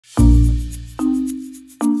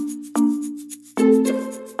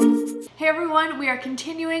Hey everyone, we are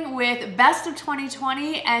continuing with Best of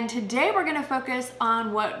 2020 and today we're going to focus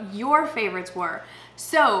on what your favorites were.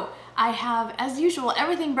 So I have, as usual,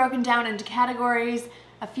 everything broken down into categories,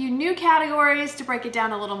 a few new categories to break it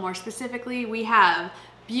down a little more specifically. We have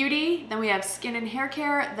beauty, then we have skin and hair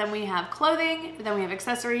care, then we have clothing, then we have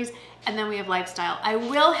accessories, and then we have lifestyle. I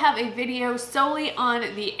will have a video solely on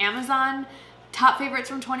the Amazon top favorites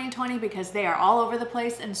from 2020 because they are all over the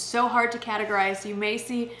place and so hard to categorize. You may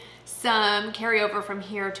see some carryover from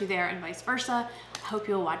here to there and vice versa. I hope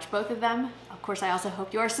you'll watch both of them. Of course, I also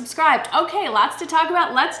hope you are subscribed. Okay, lots to talk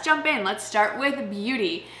about. Let's jump in. Let's start with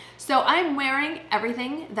beauty. So I'm wearing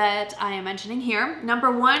everything that I am mentioning here.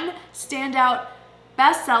 Number one standout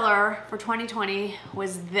bestseller for 2020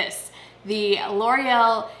 was this, the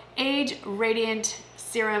L'Oreal Age Radiant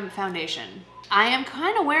Serum Foundation. I am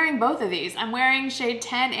kind of wearing both of these. I'm wearing shade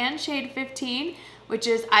 10 and shade 15, which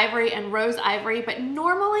is ivory and rose ivory, but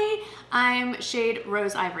normally I'm shade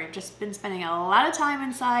rose ivory. I've just been spending a lot of time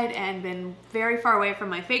inside and been very far away from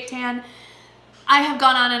my fake tan. I have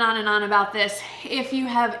gone on and on and on about this. If you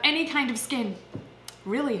have any kind of skin,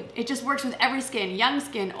 really, it just works with every skin, young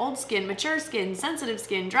skin, old skin, mature skin, sensitive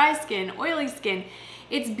skin, dry skin, oily skin.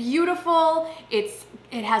 It's beautiful, it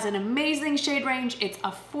has an amazing shade range, it's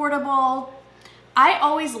affordable. I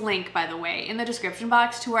always link, by the way, in the description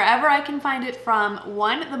box to wherever I can find it from,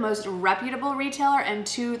 one, the most reputable retailer, and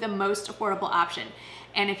two, the most affordable option.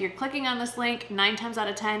 And if you're clicking on this link, 9 times out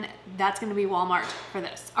of 10, that's gonna be Walmart for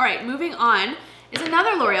this. All right, moving on is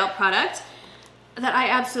another L'Oreal product that I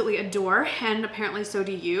absolutely adore, and apparently so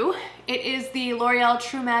do you. It is the L'Oreal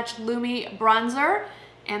True Match Lumi Bronzer,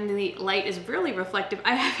 and the light is really reflective.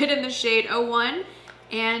 I have it in the shade 01.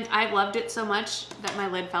 And I've loved it so much that my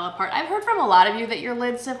lid fell apart. I've heard from a lot of you that your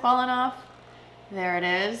lids have fallen off. There it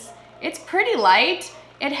is. It's pretty light.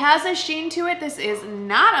 It has a sheen to it. This is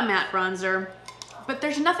not a matte bronzer, but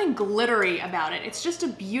there's nothing glittery about it. It's just a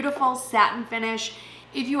beautiful satin finish.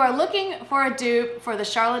 If you are looking for a dupe for the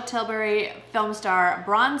Charlotte Tilbury Film Star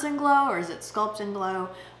Bronze and Glow, or is it Sculpt and Glow,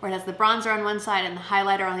 where it has the bronzer on one side and the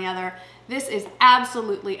highlighter on the other, this is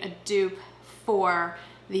absolutely a dupe for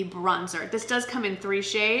the bronzer. This does come in 3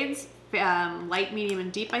 shades, light, medium,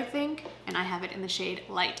 and deep, I think, and I have it in the shade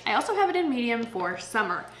light. I also have it in medium for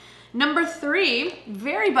summer. Number 3,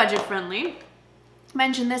 very budget friendly,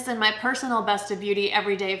 mentioned this in my personal Best of Beauty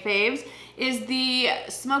Everyday Faves, is the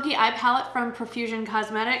Smoky Eye Palette from Profusion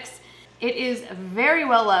Cosmetics. It is very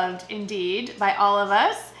well loved indeed by all of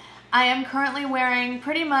us. I am currently wearing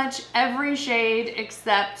pretty much every shade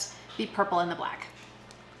except the purple and the black.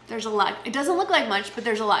 There's a lot. It doesn't look like much, but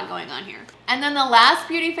there's a lot going on here. And then the last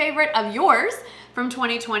beauty favorite of yours from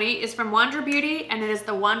 2020 is from Wander Beauty, and it is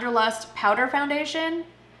the Wanderlust Powder Foundation.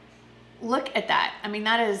 Look at that. I mean,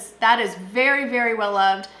 that is very, very well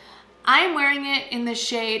loved. I'm wearing it in the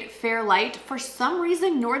shade Fair Light. For some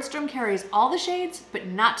reason, Nordstrom carries all the shades, but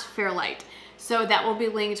not Fair Light. So that will be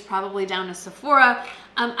linked probably down to Sephora.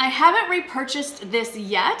 I haven't repurchased this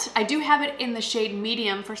yet. I do have it in the shade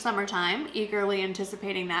medium for summertime, eagerly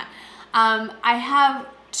anticipating that. I have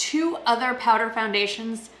 2 other powder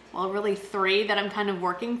foundations, well, really 3 that I'm kind of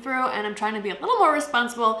working through, and I'm trying to be a little more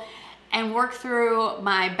responsible and work through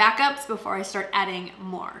my backups before I start adding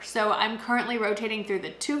more. So I'm currently rotating through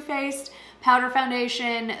the Too Faced powder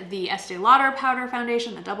foundation, the Estee Lauder powder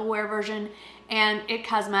foundation, the double wear version, and IT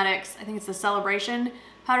Cosmetics, I think it's the Celebration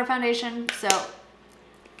powder foundation. So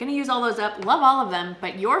gonna use all those up, love all of them,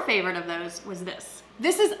 but your favorite of those was this.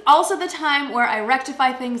 This is also the time where I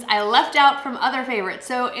rectify things I left out from other favorites.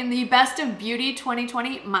 So in the Best of Beauty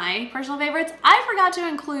 2020, my personal favorites, I forgot to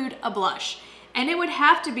include a blush. And it would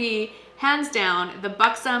have to be, hands down, the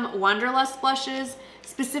Buxom Wanderlust blushes,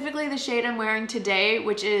 specifically the shade I'm wearing today,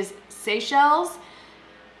 which is Seychelles.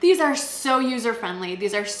 These are so user-friendly.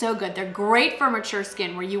 These are so good. They're great for mature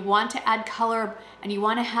skin where you want to add color and you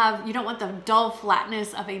don't want the dull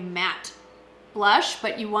flatness of a matte blush,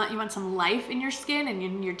 but you want some life in your skin and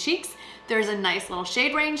in your cheeks. There's a nice little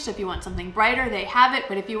shade range, so if you want something brighter, they have it,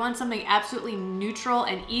 but if you want something absolutely neutral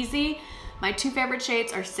and easy, my 2 favorite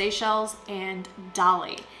shades are Seychelles and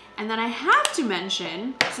Dolly. And then I have to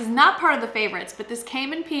mention, this is not part of the favorites, but this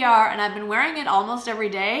came in PR and I've been wearing it almost every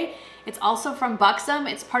day. It's also from Buxom.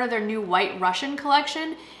 It's part of their new White Russian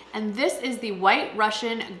collection. And this is the White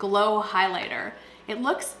Russian Glow Highlighter. It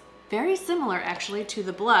looks very similar actually to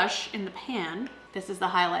the blush in the pan. This is the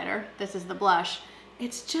highlighter, this is the blush.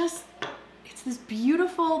 It's this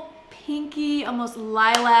beautiful pinky, almost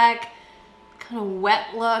lilac, kind of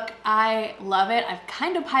wet look. I love it. I've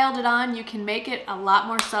kind of piled it on. You can make it a lot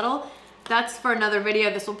more subtle. That's for another video.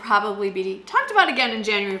 This will probably be talked about again in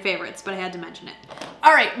January favorites, but I had to mention it.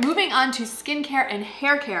 All right, moving on to skincare and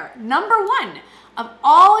hair care. Number one of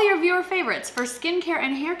all your viewer favorites for skincare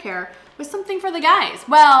and hair care was something for the guys.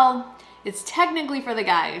 Well, it's technically for the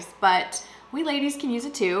guys, but we ladies can use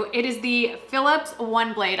it too. It is the Philips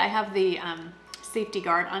One Blade. I have the safety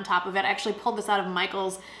guard on top of it. I actually pulled this out of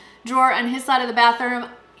Michael's drawer on his side of the bathroom.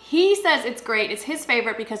 He says it's great. It's his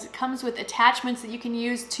favorite because it comes with attachments that you can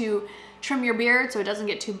use to trim your beard so it doesn't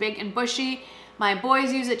get too big and bushy. My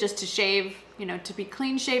boys use it just to shave, you know, to be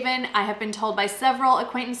clean shaven. I have been told by several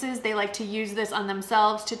acquaintances they like to use this on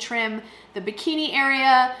themselves to trim the bikini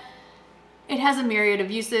area. It has a myriad of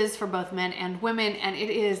uses for both men and women, and it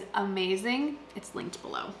is amazing. It's linked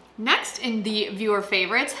below. Next in the viewer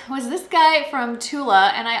favorites was this guy from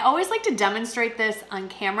Tula, and I always like to demonstrate this on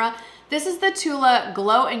camera. This is the Tula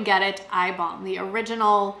Glow and Get It Eye Balm, the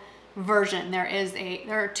original version. There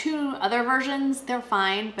are two other versions. They're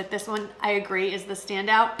fine, but this one, I agree, is the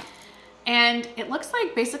standout. And it looks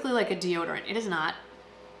like basically like a deodorant. It is not.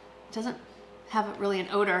 It doesn't have really an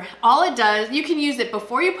odor. All it does, you can use it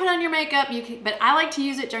before you put on your makeup, but I like to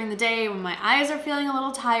use it during the day when my eyes are feeling a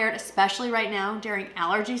little tired, especially right now during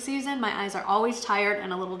allergy season. My eyes are always tired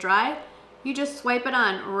and a little dry. You just swipe it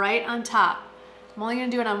on right on top. I'm only gonna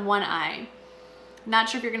do it on one eye. Not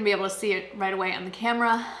sure if you're gonna be able to see it right away on the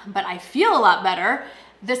camera, but I feel a lot better.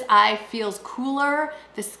 This eye feels cooler,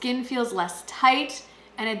 the skin feels less tight,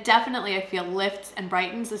 and it definitely, I feel, lifts and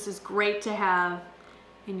brightens. This is great to have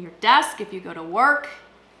in your desk if you go to work.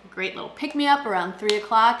 Great little pick-me-up around 3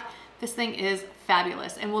 o'clock. This thing is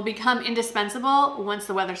fabulous and will become indispensable once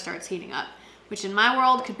the weather starts heating up, which in my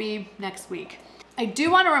world could be next week. I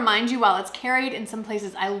do want to remind you, while it's carried in some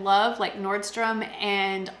places I love, like Nordstrom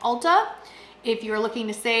and Ulta, if you're looking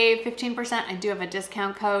to save 15%, I do have a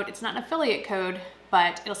discount code. It's not an affiliate code,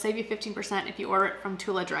 but it'll save you 15% if you order it from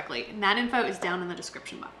Tula directly. And that info is down in the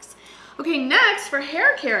description box. Okay, next for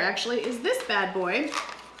hair care actually is this bad boy.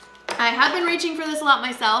 I have been reaching for this a lot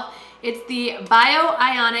myself. It's the Bayou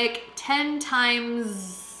Ionic 10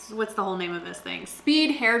 times, what's the whole name of this thing?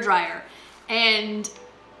 Speed hair dryer. And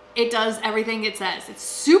it does everything it says. It's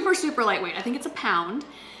super, super lightweight. I think it's a pound.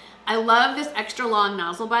 I love this extra long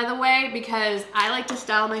nozzle, by the way, because I like to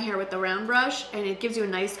style my hair with the round brush, and it gives you a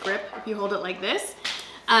nice grip if you hold it like this.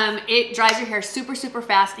 It dries your hair super, super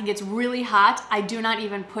fast and gets really hot. I do not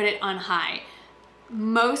even put it on high.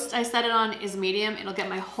 Most I set it on is medium. It'll get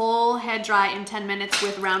my whole head dry in 10 minutes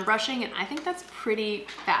with round brushing, and I think that's pretty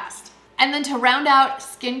fast. And then to round out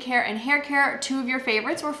skincare and hair care, two of your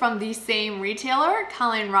favorites were from the same retailer,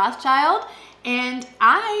 Colleen Rothschild, and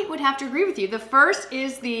I would have to agree with you. The first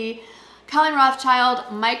is the Colleen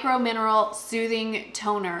Rothschild Micro Mineral Soothing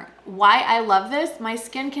Toner. Why I love this, my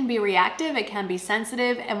skin can be reactive, it can be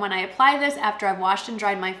sensitive, and when I apply this after I've washed and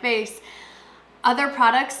dried my face, other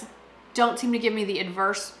products don't seem to give me the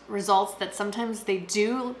adverse results that sometimes they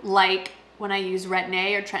do, like when I use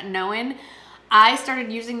Retin-A or tretinoin. I started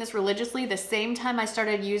using this religiously the same time I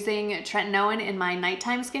started using tretinoin in my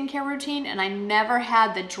nighttime skincare routine, and I never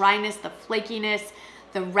had the dryness, the flakiness,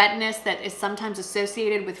 the redness that is sometimes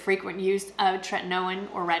associated with frequent use of tretinoin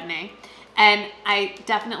or Retin-A. And I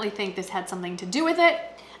definitely think this had something to do with it.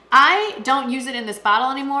 I don't use it in this bottle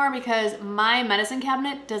anymore because my medicine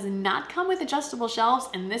cabinet does not come with adjustable shelves,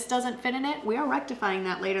 and this doesn't fit in it. We are rectifying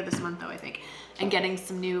that later this month though, I think, and getting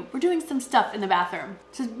some new, we're doing some stuff in the bathroom.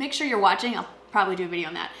 So make sure you're watching. I'll probably do a video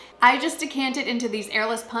on that. I just decanted into these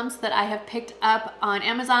airless pumps that I have picked up on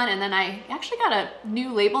Amazon, and then I actually got a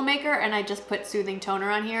new label maker and I just put soothing toner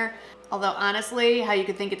on here. Although honestly, how you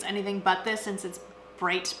could think it's anything but this, since it's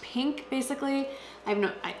bright pink basically. I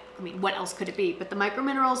mean, what else could it be? But the Micro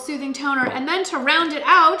Mineral Soothing Toner. And then to round it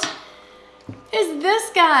out is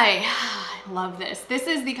this guy. I love this. This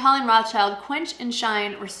is the Colleen Rothschild Quench and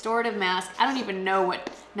Shine Restorative Mask. I don't even know what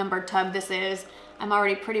number tub this is. I'm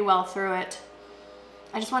already pretty well through it.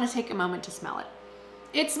 I just want to take a moment to smell it.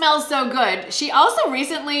 It smells so good. She also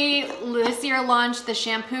recently, this year, launched the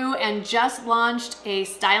shampoo and just launched a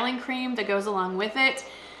styling cream that goes along with it.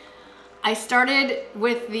 I started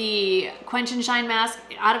with the Quench and Shine mask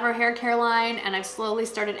out of her hair care line, and I've slowly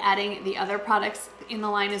started adding the other products in the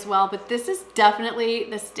line as well, but this is definitely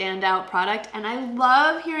the standout product, and I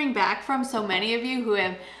love hearing back from so many of you who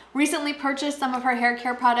have recently purchased some of her hair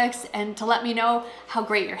care products and to let me know how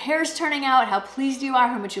great your hair is turning out, how pleased you are,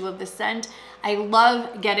 how much you love the scent. I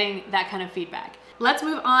love getting that kind of feedback. Let's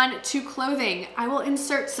move on to clothing. I will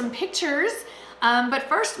insert some pictures, but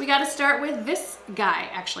first we gotta start with this guy,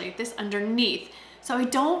 actually, this underneath. So I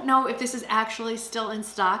don't know if this is actually still in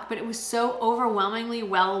stock, but it was so overwhelmingly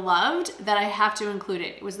well loved that I have to include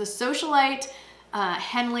it. It was the Socialite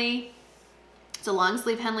Henley. It's a long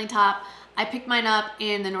sleeve Henley top. I picked mine up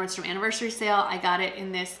in the Nordstrom anniversary sale. I got it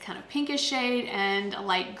in this kind of pinkish shade and a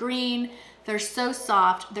light green. They're so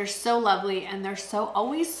soft, they're so lovely, and they're so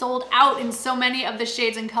always sold out in so many of the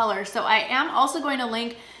shades and colors. So I am also going to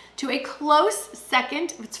link to a close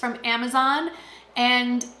second. It's from Amazon,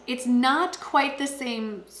 and it's not quite the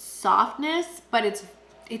same softness, but it's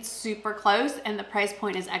super close, and the price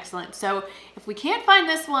point is excellent. So if we can't find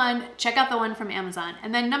this one, check out the one from Amazon.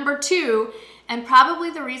 And then number 2, and probably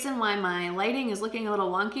the reason why my lighting is looking a little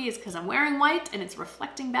wonky is because I'm wearing white and it's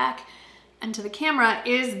reflecting back into the camera,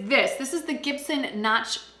 is this. This is the Gibson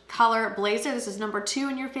Notch Collar Blazer. This is number 2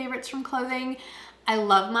 in your favorites from clothing. I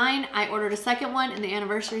love mine. I ordered a second one in the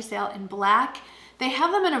anniversary sale in black. They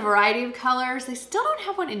have them in a variety of colors. They still don't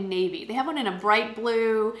have one in navy. They have one in a bright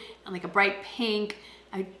blue and like a bright pink.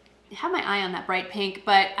 I have my eye on that bright pink,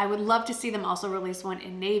 but I would love to see them also release one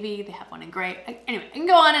in navy. They have one in gray. Anyway, I can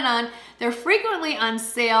go on and on. They're frequently on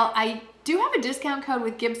sale. I do have a discount code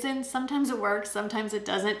with Gibson. Sometimes it works, sometimes it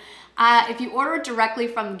doesn't. If you order it directly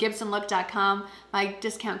from gibsonlook.com, my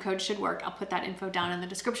discount code should work. I'll put that info down in the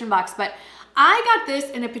description box. But I got this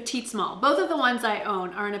in a petite small. Both of the ones I own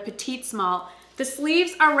are in a petite small. The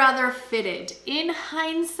sleeves are rather fitted. In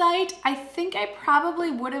hindsight, I think I probably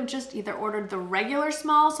would have just either ordered the regular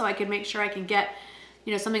small so I could make sure I can get,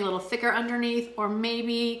 you know, something a little thicker underneath, or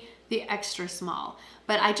maybe the extra small.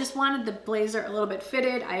 But I just wanted the blazer a little bit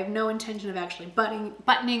fitted. I have no intention of actually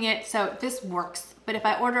buttoning it, so this works. But if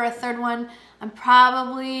I order a third one, I'm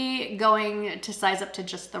probably going to size up to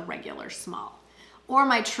just the regular small. Or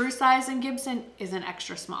my true size in Gibson is an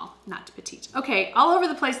extra small, not petite. Okay, all over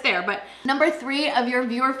the place there, but number 3 of your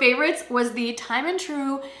viewer favorites was the Time and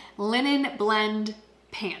True Linen Blend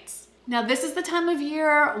Pants. Now this is the time of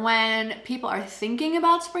year when people are thinking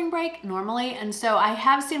about spring break normally, and so I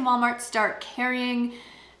have seen Walmart start carrying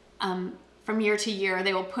from year to year.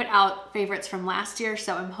 They will put out favorites from last year,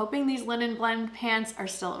 so I'm hoping these linen blend pants are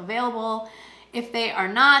still available. If they are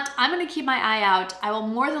not, I'm gonna keep my eye out. I will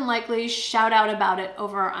more than likely shout out about it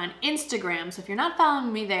over on Instagram. So if you're not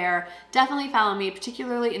following me there, definitely follow me,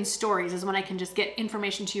 particularly in stories is when I can just get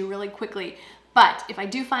information to you really quickly. But if I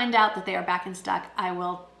do find out that they are back in stock, I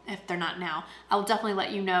will, if they're not now, I will definitely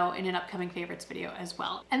let you know in an upcoming favorites video as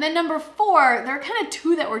well. And then number 4, there are kind of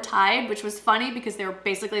 2 that were tied, which was funny because they were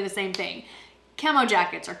basically the same thing. Camo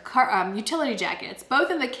jackets or utility jackets, both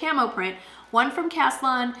in the camo print, one from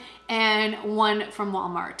Caslon and one from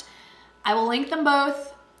Walmart. I will link them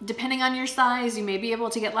both. Depending on your size, you may be able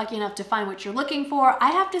to get lucky enough to find what you're looking for. I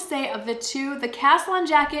have to say, of the 2, the Caslon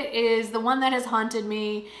jacket is the one that has haunted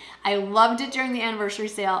me. I loved it during the anniversary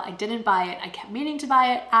sale. I didn't buy it. I kept meaning to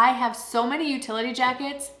buy it. I have so many utility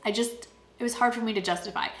jackets. It was hard for me to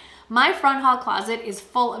justify. My front hall closet is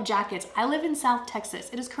full of jackets. I live in South Texas.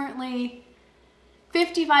 It is currently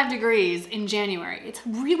 55 degrees in January. It's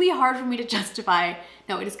really hard for me to justify.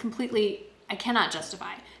 No, it is completely, I cannot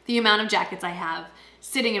justify the amount of jackets I have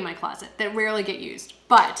sitting in my closet that rarely get used.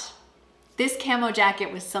 But this camo jacket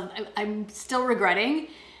was something, I'm still regretting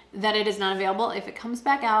that it is not available. If it comes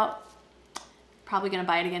back out, probably gonna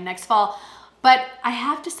buy it again next fall. But I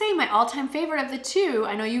have to say, my all-time favorite of the 2,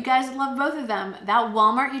 I know you guys love both of them, that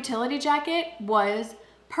Walmart utility jacket was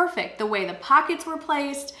perfect. The way the pockets were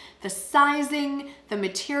placed, the sizing, the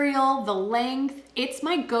material, the length. It's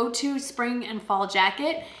my go-to spring and fall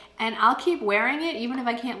jacket, and I'll keep wearing it even if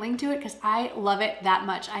I can't link to it because I love it that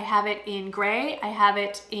much. I have it in gray. I have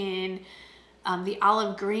it in the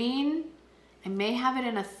olive green. I may have it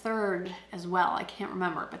in a third as well. I can't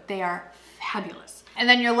remember, but they are fabulous. And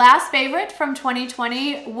then your last favorite from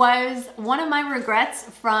 2020 was one of my regrets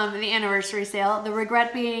from the anniversary sale. The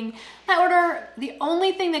regret being my order, the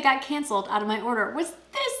only thing that got canceled out of my order was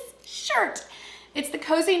this shirt. It's the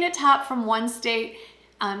cozy knit top from One State.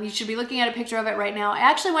 You should be looking at a picture of it right now. I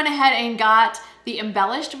actually went ahead and got the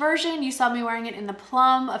embellished version. You saw me wearing it in the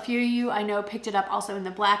plum. A few of you I know picked it up also in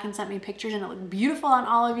the black and sent me pictures, and it looked beautiful on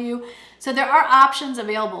all of you. So there are options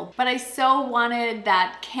available, but I so wanted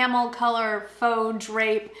that camel color faux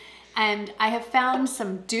drape, and I have found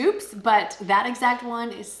some dupes, but that exact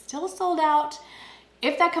one is still sold out.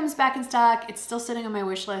 If that comes back in stock, it's still sitting on my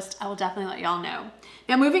wish list. I will definitely let y'all know.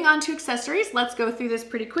 Now moving on to accessories, let's go through this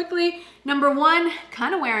pretty quickly. Number 1,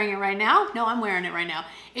 kind of wearing it right now. No, I'm wearing it right now.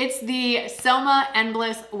 It's the Soma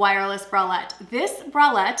Endless Wireless Bralette. This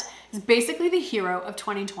bralette is basically the hero of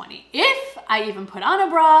 2020. If I even put on a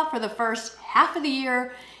bra for the first half of the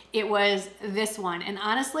year, it was this one. And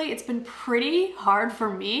honestly, it's been pretty hard for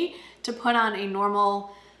me to put on a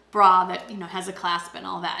normal bra that, you know, has a clasp and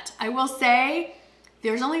all that. I will say,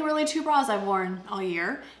 there's only really 2 bras I've worn all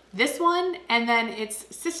year. This one, and then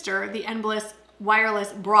its sister, the Endless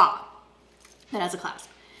Wireless Bra. that has a clasp.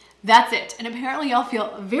 That's it. And apparently y'all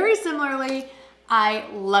feel very similarly. I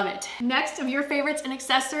love it. Next of your favorites and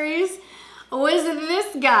accessories was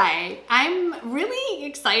this guy. I'm really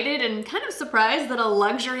excited and kind of surprised that a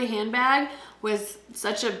luxury handbag was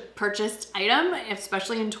such a purchased item,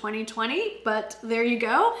 especially in 2020, but there you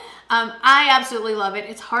go. I absolutely love it.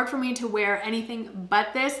 It's hard for me to wear anything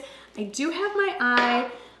but this. I do have my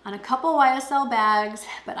eye on a couple YSL bags,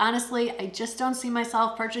 but honestly, I just don't see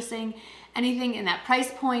myself purchasing anything in that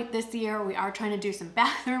price point this year. We are trying to do some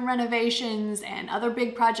bathroom renovations and other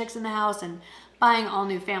big projects in the house and buying all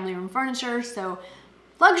new family room furniture. So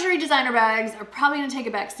luxury designer bags are probably gonna take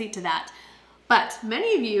a back seat to that. But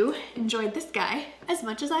many of you enjoyed this guy as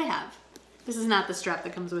much as I have. This is not the strap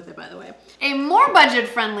that comes with it, by the way. A more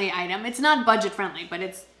budget-friendly item, it's not budget-friendly, but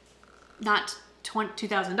it's not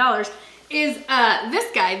 $2,000, is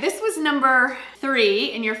this guy. This was number 3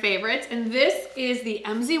 in your favorites, and this is the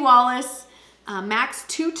MZ Wallace Max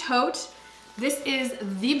 2 Tote. This is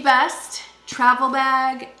the best travel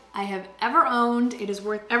bag I have ever owned. It is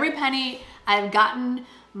worth every penny. I've gotten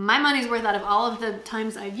my money's worth out of all of the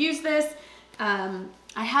times I've used this.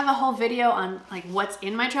 I have a whole video on like what's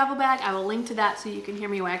in my travel bag. I will link to that so you can hear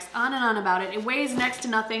me wax on and on about it. It weighs next to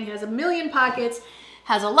nothing, has a million pockets,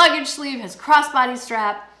 has a luggage sleeve, has crossbody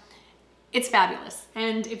strap. It's fabulous.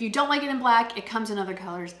 And if you don't like it in black, it comes in other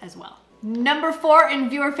colors as well. Number 4 in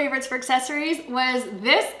viewer favorites for accessories was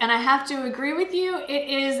this, and I have to agree with you. It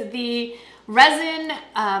is the resin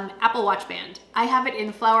Apple Watch band. I have it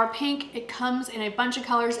in flower pink. It comes in a bunch of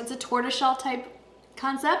colors. It's a tortoiseshell type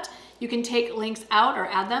concept. You can take links out or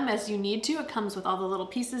add them as you need to. It comes with all the little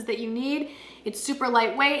pieces that you need. It's super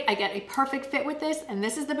lightweight. I get a perfect fit with this, and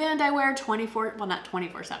this is the band I wear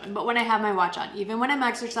 24/7, but when I have my watch on, even when I'm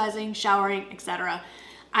exercising, showering, etc.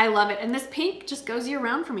 I love it, and this pink just goes year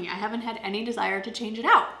round for me. I haven't had any desire to change it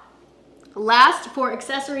out. Last for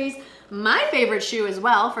accessories, my favorite shoe as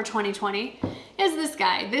well for 2020 is this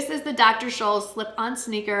guy. This is the Dr. Scholl's slip-on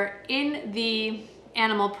sneaker in the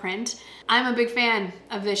animal print. I'm a big fan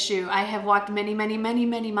of this shoe. I have walked many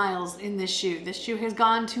miles in this shoe. This shoe has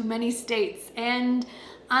gone to many states, and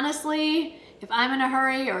honestly, if I'm in a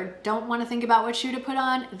hurry or don't want to think about what shoe to put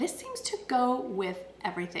on, this seems to go with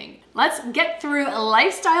everything. Let's get through a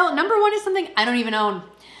lifestyle. Number 1 is something I don't even own,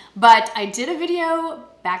 but I did a video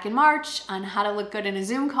back in March on how to look good in a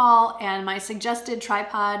Zoom call, and my suggested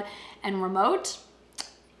tripod and remote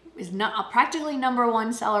is not practically number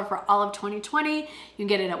 1 seller for all of 2020. You can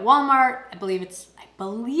get it at Walmart. I believe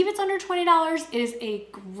it's under $20. It is a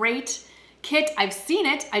great kit. I've seen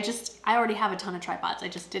it. I already have a ton of tripods. I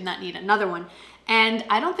just did not need another one. And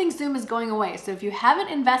I don't think Zoom is going away. So if you haven't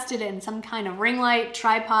invested in some kind of ring light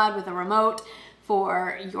tripod with a remote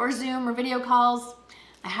for your Zoom or video calls,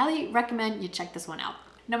 I highly recommend you check this one out.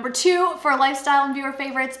 Number 2 for lifestyle and viewer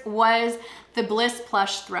favorites was the Bliss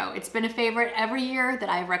Plush Throw. It's been a favorite every year that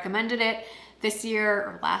I've recommended it. This year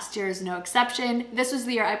or last year is no exception. This was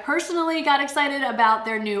the year I personally got excited about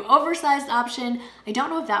their new oversized option. I don't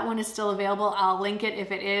know if that one is still available. I'll link it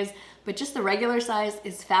if it is, but just the regular size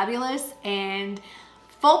is fabulous, and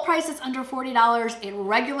full price is under $40. It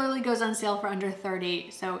regularly goes on sale for under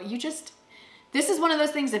 $30. So this is one of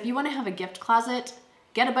those things, if you want to have a gift closet,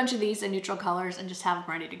 get a bunch of these in neutral colors and just have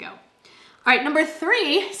them ready to go. All right, number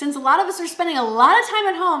 3, since a lot of us are spending a lot of time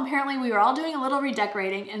at home, apparently we were all doing a little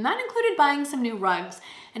redecorating, and that included buying some new rugs.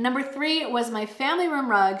 And number 3 was my family room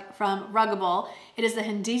rug from Ruggable. It is the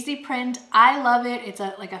Hindisi print. I love it. It's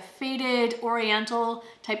like a faded oriental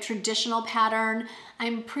type traditional pattern.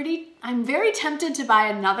 I'm very tempted to buy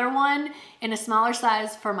another one in a smaller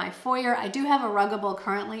size for my foyer. I do have a Ruggable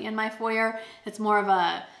currently in my foyer. It's more of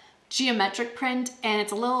a geometric print, and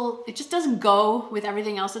it just doesn't go with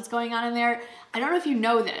everything else that's going on in there. I don't know if you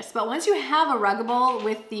know this, but once you have a Ruggable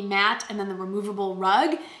with the mat and then the removable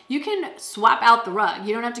rug, you can swap out the rug.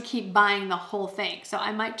 You don't have to keep buying the whole thing. So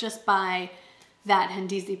I might just buy that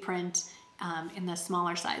Hindisi print in the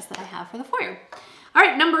smaller size that I have for the foyer. All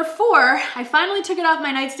right, number 4, I finally took it off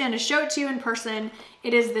my nightstand to show it to you in person.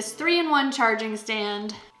 It is this 3-in-1 charging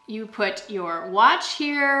stand. You put your watch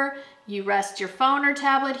here, you rest your phone or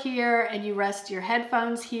tablet here, and you rest your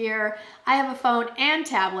headphones here. I have a phone and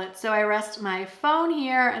tablet, so I rest my phone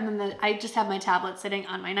here, and then I just have my tablet sitting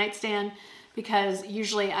on my nightstand because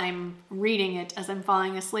usually I'm reading it as I'm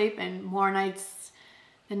falling asleep, and more nights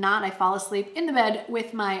than not, I fall asleep in the bed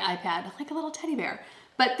with my iPad like a little teddy bear.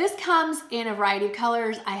 But this comes in a variety of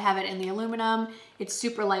colors. I have it in the aluminum. It's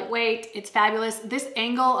super lightweight. It's fabulous. This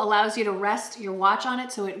angle allows you to rest your watch on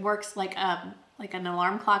it, so it works like an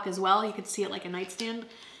alarm clock as well. You can see it like a nightstand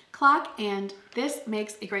clock, and this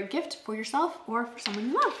makes a great gift for yourself or for someone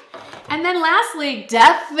you love. And then lastly,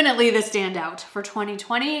 definitely the standout for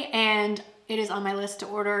 2020, and it is on my list to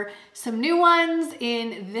order some new ones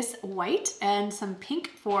in this white and some pink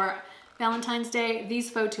for Valentine's Day, these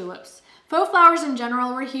faux tulips. Faux flowers in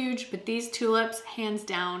general were huge, but these tulips, hands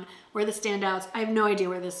down, were the standouts. I have no idea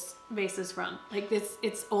where this vase is from. Like this,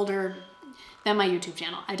 it's older than my YouTube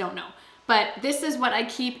channel. I don't know. But this is what I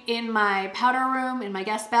keep in my powder room, in my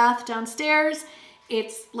guest bath downstairs.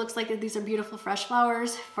 It looks like these are beautiful fresh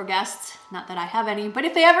flowers for guests. Not that I have any, but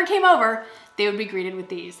if they ever came over, they would be greeted with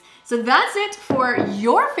these. So that's it for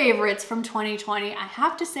your favorites from 2020. I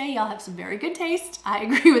have to say, y'all have some very good taste. I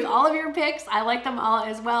agree with all of your picks. I like them all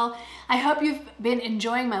as well. I hope you've been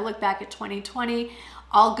enjoying my look back at 2020.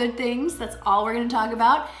 All good things, that's all we're gonna talk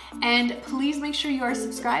about. And please make sure you are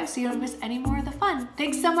subscribed so you don't miss any more of the fun.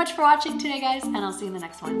 Thanks so much for watching today, guys, and I'll see you in the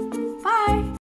next one. Bye.